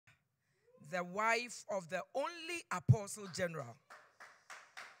the wife of the only Apostle General.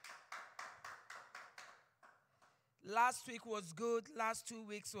 Last week was good. Last 2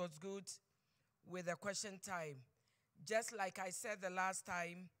 weeks was good with the question time. Just like I said the last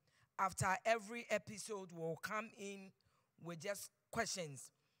time, after every episode we'll come in with just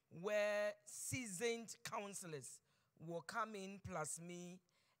questions where seasoned counselors will come in plus me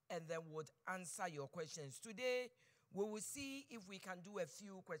and then would answer your questions. Today, we will see if we can do a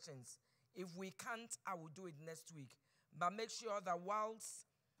few questions. If we can't, I will do it next week. But make sure that whilst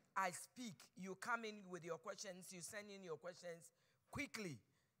I speak, you come in with your questions, you send in your questions quickly.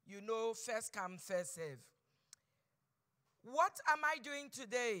 You know, first come, first serve. What am I doing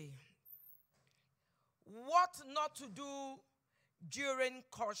today? What not to do during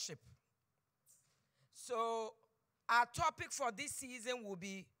courtship. So, our topic for this season will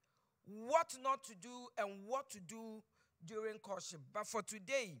be what not to do and what to do during courtship. But for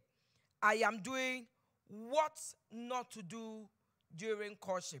today, I am doing what not to do during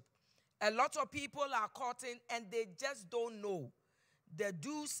courtship. A lot of people are courting and they just don't know the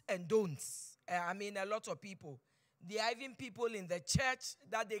do's and don'ts. A lot of people. There are even people in the church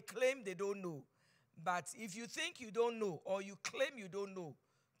that they claim they don't know. But if you think you don't know or you claim you don't know,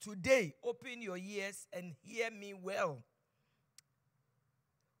 today, open your ears and hear me well.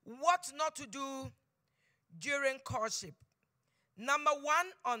 What not to do during courtship. Number one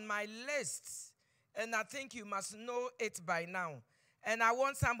on my list, and I think you must know it by now, and I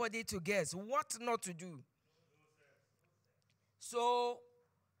want somebody to guess what not to do. So,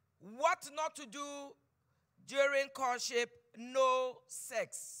 what not to do during courtship? No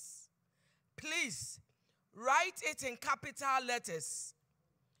sex. Please, write it in capital letters.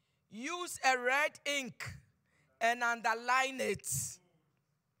 Use a red ink and underline it.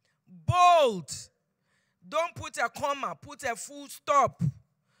 Bold. Don't put a comma, put a full stop.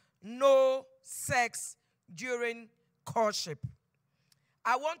 No sex during courtship.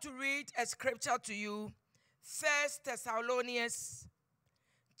 I want to read a scripture to you. 1 Thessalonians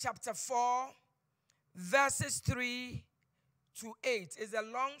chapter 4, verses 3 to 8. It's a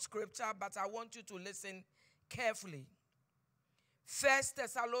long scripture, but I want you to listen carefully. 1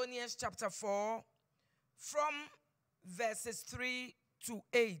 Thessalonians chapter 4, from verses 3 to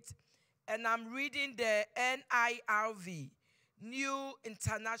 8. And I'm reading the NIRV, New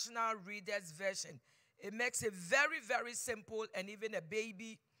International Reader's Version. It makes it very, very simple, and even a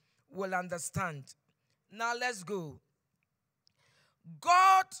baby will understand. Now let's go.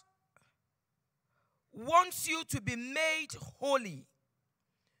 God wants you to be made holy.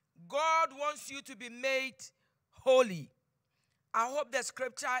 God wants you to be made holy. I hope the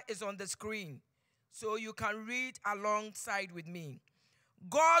scripture is on the screen so you can read alongside with me.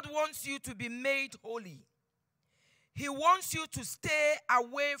 God wants you to be made holy. He wants you to stay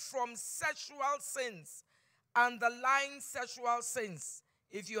away from sexual sins, underlying sexual sins.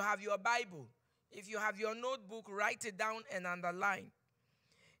 If you have your Bible, if you have your notebook, write it down and underline.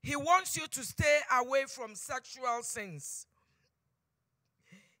 He wants you to stay away from sexual sins.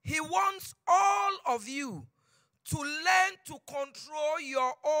 He wants all of you to learn to control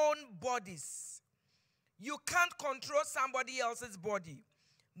your own bodies. You can't control somebody else's body,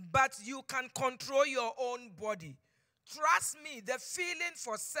 but you can control your own body. Trust me, the feeling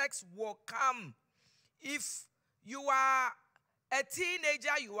for sex will come. If you are a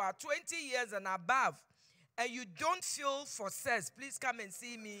teenager, you are 20 years and above, and you don't feel for sex, please come and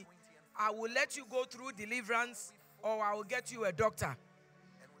see me. I will let you go through deliverance, or I will get you a doctor.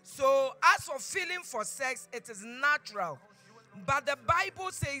 So, as for feeling for sex, it is natural. But the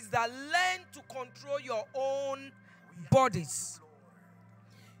Bible says that learn to control your own bodies.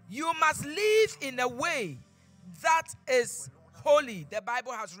 You must live in a way that is holy. The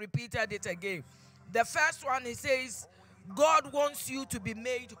Bible has repeated it again. The first one, it says, God wants you to be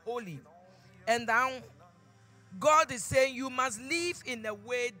made holy. And now, God is saying you must live in a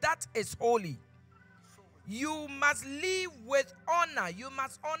way that is holy. You must live with honor. You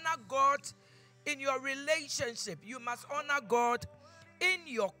must honor God in your relationship. You must honor God in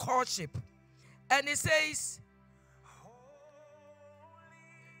your courtship. And it says,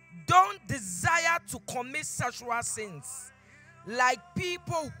 don't desire to commit sexual sins like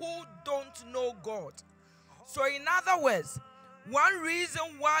people who don't know God. So in other words, one reason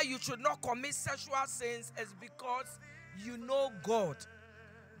why you should not commit sexual sins is because you know God.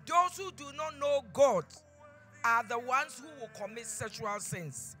 Those who do not know God are the ones who will commit sexual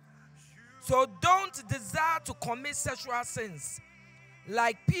sins. So don't desire to commit sexual sins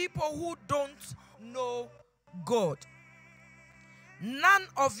like people who don't know God. None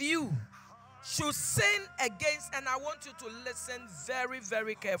of you should sin against, and I want you to listen very,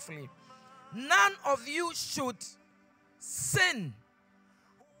 very carefully. None of you should sin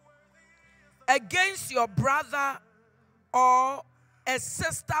against your brother or a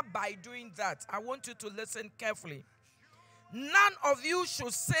sister by doing that. I want you to listen carefully. None of you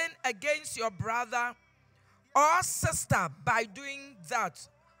should sin against your brother or sister by doing that.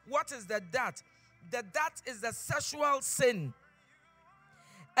 What is the that? The that is the sexual sin.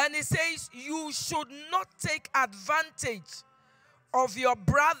 And it says you should not take advantage of your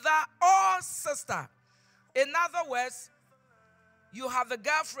brother or sister. In other words, you have a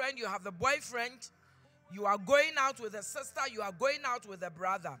girlfriend, you have a boyfriend, you are going out with a sister, you are going out with a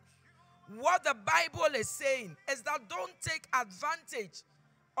brother. What the Bible is saying is that don't take advantage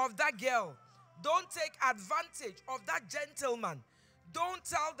of that girl. Don't take advantage of that gentleman. Don't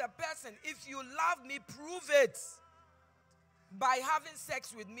tell the person, if you love me, prove it by having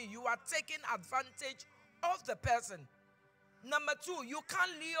sex with me. You are taking advantage of the person. Number two, you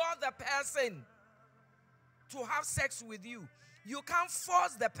can't lure the person to have sex with you. You can't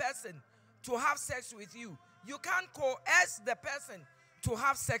force the person to have sex with you. You can't coerce the person to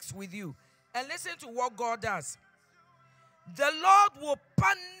have sex with you. And listen to what God does. The Lord will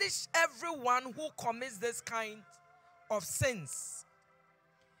punish everyone who commits this kind of sins.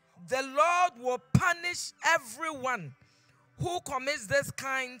 The Lord will punish everyone who commits this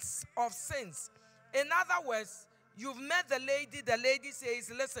kinds of sins. In other words, you've met the lady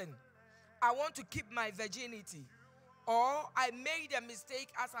says, listen, I want to keep my virginity. Or I made a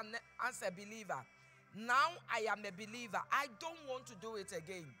mistake as a believer. Now I am a believer. I don't want to do it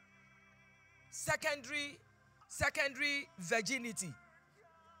again. Secondary virginity.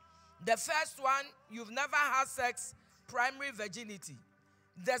 The first one, you've never had sex, primary virginity.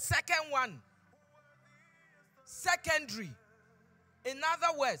 The second one, secondary. In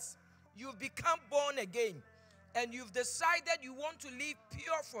other words, you've become born again and you've decided you want to live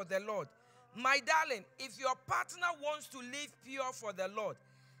pure for the Lord. My darling, if your partner wants to live pure for the Lord,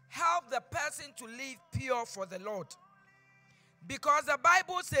 help the person to live pure for the Lord. Because the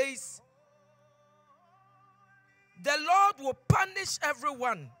Bible says, the Lord will punish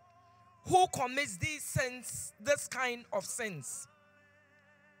everyone who commits these sins, this kind of sins.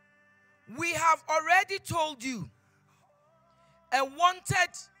 We have already told you and warned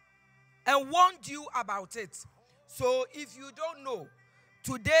you about it. So if you don't know,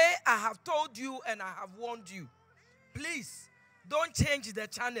 today I have told you and I have warned you. Please, don't change the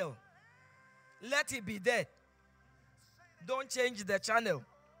channel. Let it be there. Don't change the channel.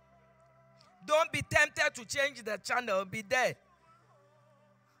 Don't be tempted to change the channel. Be there.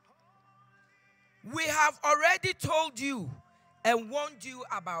 We have already told you and warned you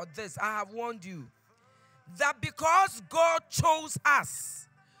about this. I have warned you that because God chose us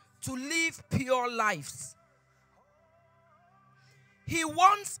to live pure lives, He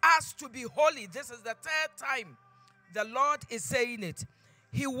wants us to be holy. This is the third time the Lord is saying it.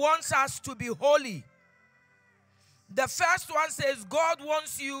 He wants us to be holy. The first one says God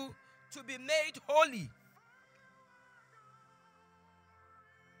wants you to be made holy.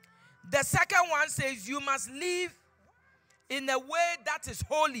 The second one says you must live in a way that is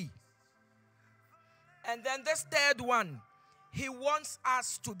holy. And then this third one, He wants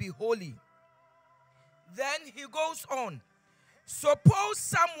us to be holy. Then He goes on. Suppose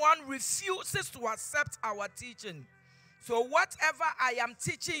someone refuses to accept our teaching. So whatever I am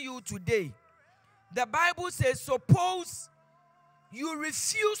teaching you today, the Bible says, suppose you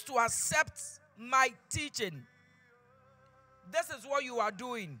refuse to accept my teaching. This is what you are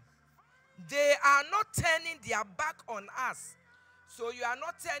doing. They are not turning their back on us. So you are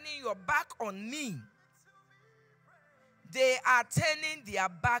not turning your back on me. They are turning their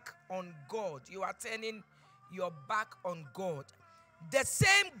back on God. You are turning your back on God. The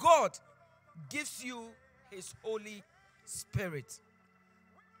same God gives you His Holy Spirit.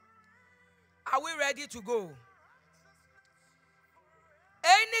 Are we ready to go?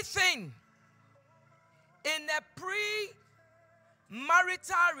 Anything in a pre-marital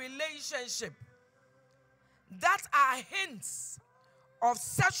relationship that are hints of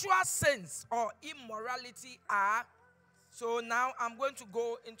sexual sins or immorality are. So now I'm going to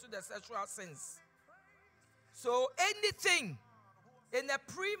go into the sexual sins. So anything in a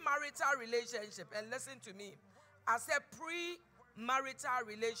pre-marital relationship, and listen to me, I said pre-marital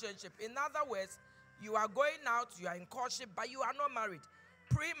relationship. In other words, you are going out, you are in courtship, but you are not married.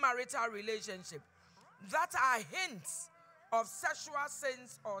 Pre-marital relationship that are hints of sexual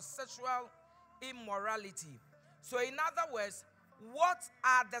sins or sexual immorality. So in other words, what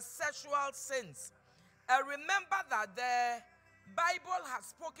are the sexual sins? Remember that the Bible has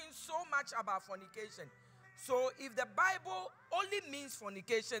spoken so much about fornication. So if the Bible only means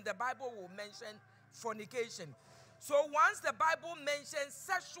fornication, the Bible will mention fornication. So once the Bible mentions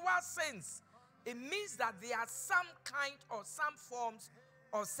sexual sins, it means that there are some kind or some forms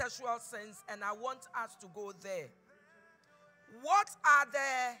of sexual sins, and I want us to go there. What are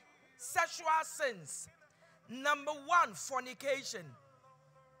the sexual sins? Number one, fornication.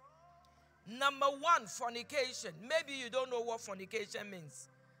 Number one, fornication. Maybe you don't know what fornication means,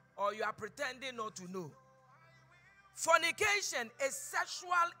 or you are pretending not to know. Fornication is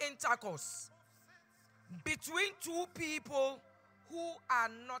sexual intercourse between two people who are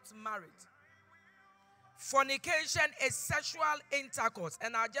not married. Fornication is sexual intercourse,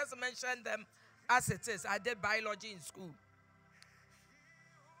 and I'll just mention them as it is. I did biology in school.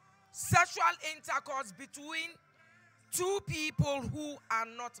 Sexual intercourse between two people who are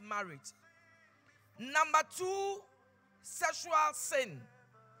not married. Number two, sexual sin,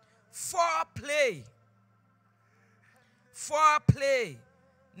 foreplay. Foreplay.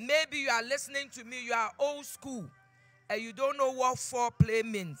 Maybe you are listening to me, you are old school, and you don't know what foreplay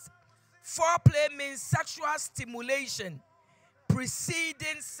means. Foreplay means sexual stimulation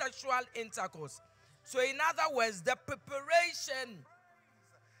preceding sexual intercourse. So in other words, the preparation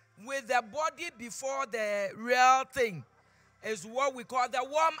with the body before the real thing is what we call the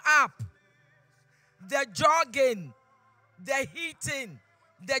warm-up, the jogging, the heating,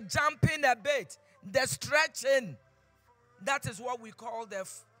 the jumping a bit, the stretching. That is what we call the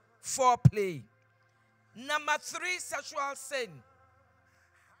foreplay. Number three, sexual sin.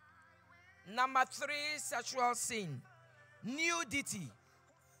 Number three, sexual sin. Nudity.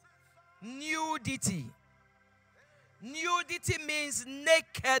 Nudity. Nudity means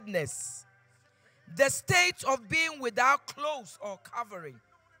nakedness. The state of being without clothes or covering.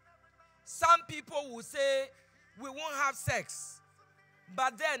 Some people will say, we won't have sex,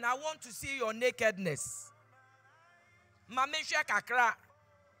 but then I want to see your nakedness. Kakra.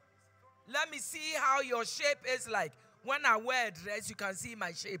 Let me see how your shape is like. When I wear a dress, you can see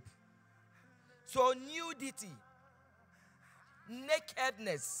my shape. So nudity,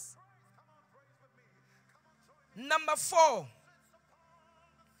 nakedness. Number four,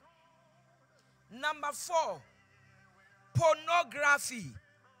 pornography.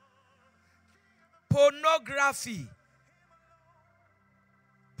 Pornography.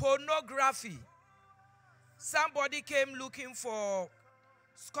 Pornography. Somebody came looking for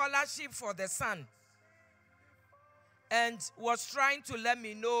scholarship for the son and was trying to let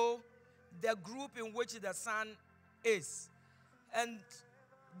me know the group in which the son is. And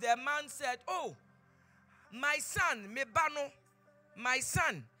the man said, oh, my son, Mebano, my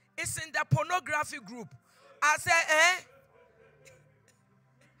son is in the pornography group. I said, eh?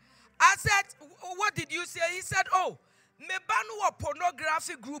 I said, what did you say? He said, oh, Mebano a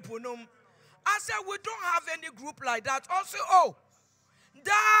pornography group. I said, we don't have any group like that. Also, oh,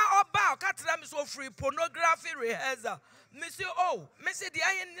 da oba katram so free pornography rehearsal. Me say, oh, me say the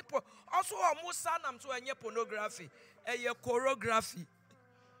also almost sanam to any pornography, a choreography.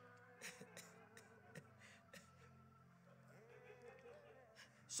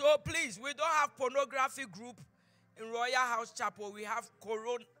 So please, we don't have pornography group in Royal House Chapel. We have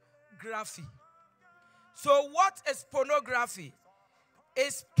choreography. So what is pornography?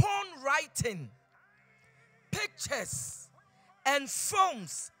 It's porn writing, pictures, and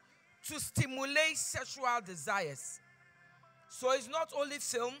films to stimulate sexual desires. So it's not only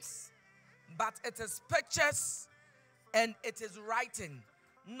films, but it is pictures and it is writing.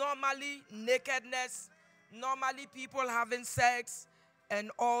 Normally nakedness, normally people having sex, and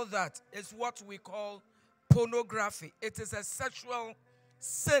all that is what we call pornography. It is a sexual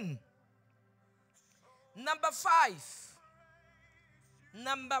sin. Number five.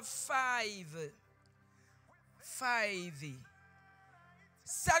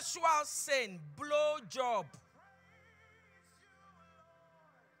 Sexual sin, blow job.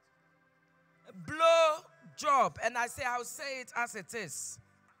 Blow job. And I say, I'll say it as it is.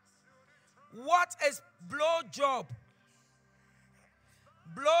 What is blow job?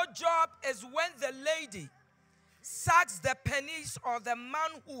 Blow job is when the lady sucks the penis or the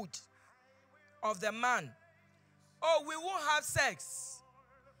manhood of the man. Oh, we won't have sex.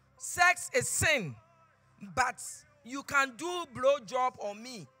 Sex is sin, but you can do blow job on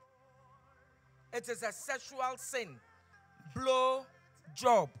me. It is a sexual sin. Blow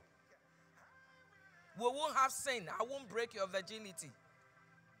job. We won't have sin. I won't break your virginity.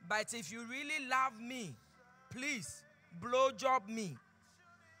 But if you really love me, please blow job me.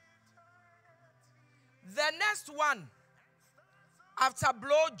 The next one, after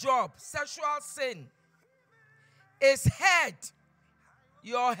blow job, sexual sin, is head.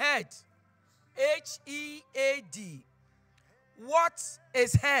 Your head. H-E-A-D. What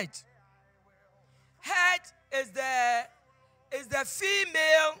is head? Head is the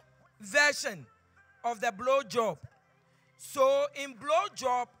female version of the blow job. So in blow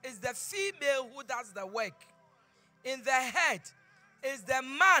job is the female who does the work. In the head is the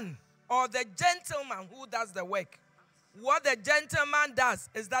man or the gentleman who does the work. What the gentleman does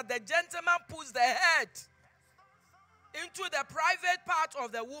is that the gentleman puts the head into the private part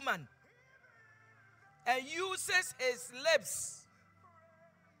of the woman and uses his lips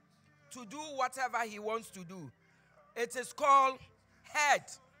to do whatever he wants to do. It is called head.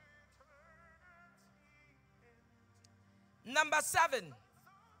 Number 7.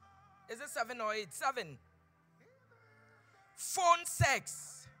 Is it 7 or 8? 7. Phone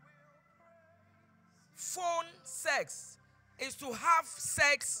sex. Phone sex is to have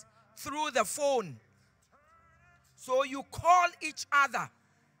sex through the phone. So you call each other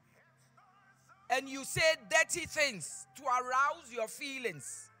and you say dirty things to arouse your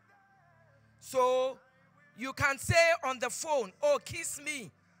feelings. So you can say on the phone, oh, kiss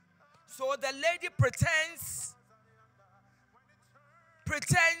me. So the lady pretends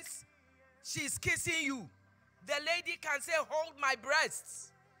she's kissing you. The lady can say, hold my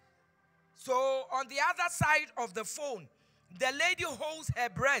breasts. So on the other side of the phone, the lady holds her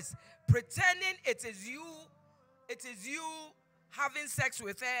breast, pretending it is you having sex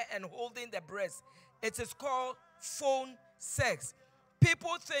with her and holding the breast. It is called phone sex.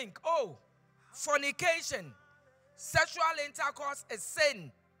 People think, oh, fornication, sexual intercourse is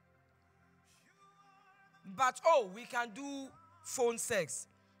sin. But oh, we can do phone sex.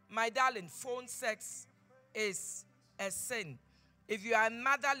 My darling, phone sex is a sin. If you are a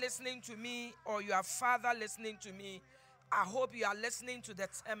mother listening to me or you are a father listening to me, I hope you are listening to the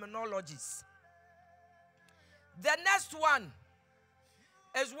terminologies. The next one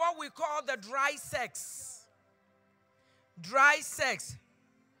is what we call the dry sex. Dry sex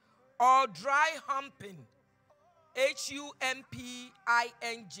or dry humping. Humping.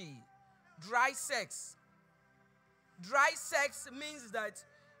 Dry sex. Dry sex means that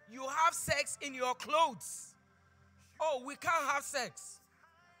you have sex in your clothes. Oh, we can't have sex.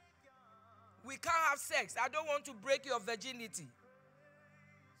 We can't have sex. I don't want to break your virginity.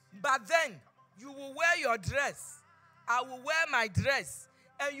 But then you will wear your dress. I will wear my dress.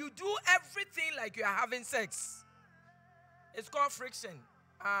 And you do everything like you are having sex. It's called friction.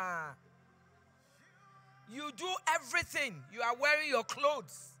 You do everything. You are wearing your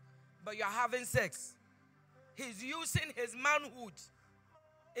clothes, but you are having sex. He's using his manhood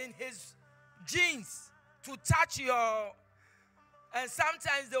in his jeans to touch your... And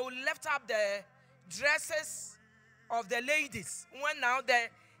sometimes they will lift up the dresses of the ladies. When now the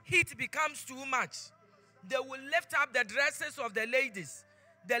heat becomes too much, they will lift up the dresses of the ladies.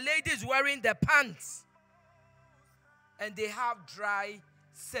 The ladies wearing the pants. And they have dry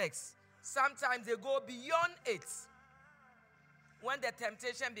sex. Sometimes they go beyond it. When the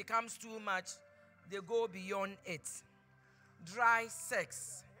temptation becomes too much, they go beyond it. Dry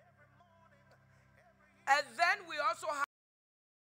sex. And then we also have